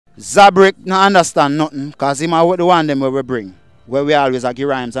Zabrick no understand nothing because him are the one them where we bring. Where we always give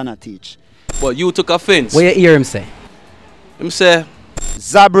rhymes and not teach. But you took offense. What you hear him say? Him say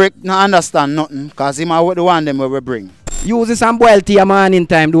Zabrick no understand nothing because him are the one them where we bring. Use some boil tea a man in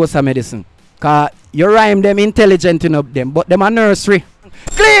time, Dosa Medicine. Cause you rhyme them intelligent enough them, but them a nursery.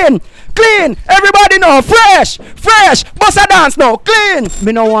 Clean! Clean! Everybody know! Fresh! Fresh! Bossa dance now! Clean!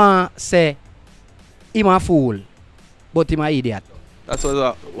 Me no want say him a fool, but him a idiot. that's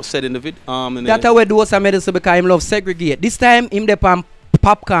what was said in the video. That's how we do Dosa Medicine because him love segregate. This time him dey on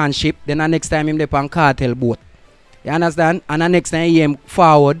popcorn ship, then the next time him dey on cartel boat. You understand? And the next time he him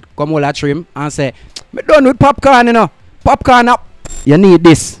forward, come all a trim and say, me done with popcorn, you know. Popcorn up. You need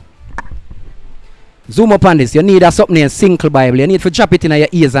this. Zoom up on this. You need a something in Single Bible. You need to drop it in your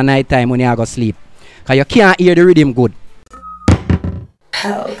ears at night time when you go sleep. Because you can't hear the rhythm good.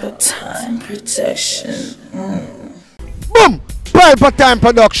 Pelpa time protection. Boom! Pelpa time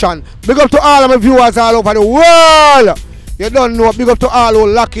production. Big up to all of my viewers all over the world. You don't know. Big up to all who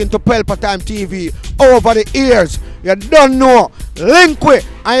lock into Pelpa Time TV over the years. You don't know. Link with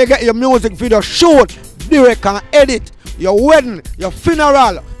and you get your music video shoot, direct and edit. Your wedding, your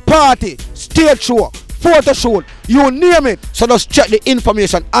funeral, party, stage show, photo shoot, you name it. So just check the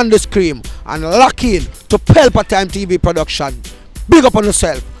information on the screen and lock in to Pelpa Time TV production. Big up on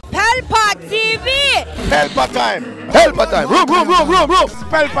yourself. Pelpa TV! Pelpa Time! Pelpa Time! Room!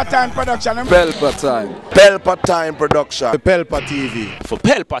 Pelpa Time production. Pelpa time. Pelpa Time production. Pelpa TV. For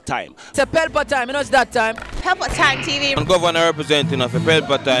Pelpa time. It's a Pelpa time, you know it's that time. Pelpa Time TV. I'm governor representing of a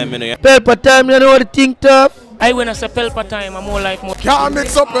Pelpa time, you know. Pelpa Time, you know what the thing tough? I when I say Pelpa Time, I'm more like more. Can't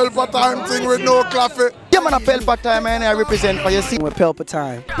mix up Pelpa Time thing with no coffee. Yeah, man, a Pelpa Time, and I represent for you. See, with Pelpa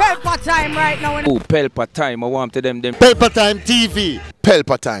Time. Pelpa Time right now. Oh, Pelpa time. I want to them. Pelpa Time TV.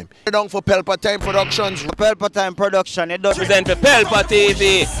 Pelpa Time. Down for Pelpa Time Productions. Pelpa Time production. It does Present for Pelpa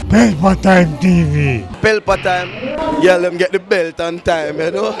TV. Pelpa Time TV. Pelpa Time. Yeah, let them get the belt on time,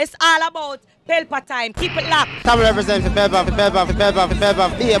 you know. It's all about Pelpa Time. Keep it locked. Time represent for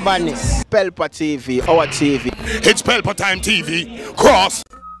Pelpa, be a badness. Pelpa TV, our TV. It's Pelpa Time TV. Cross.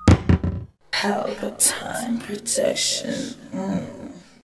 Pelpa time protection.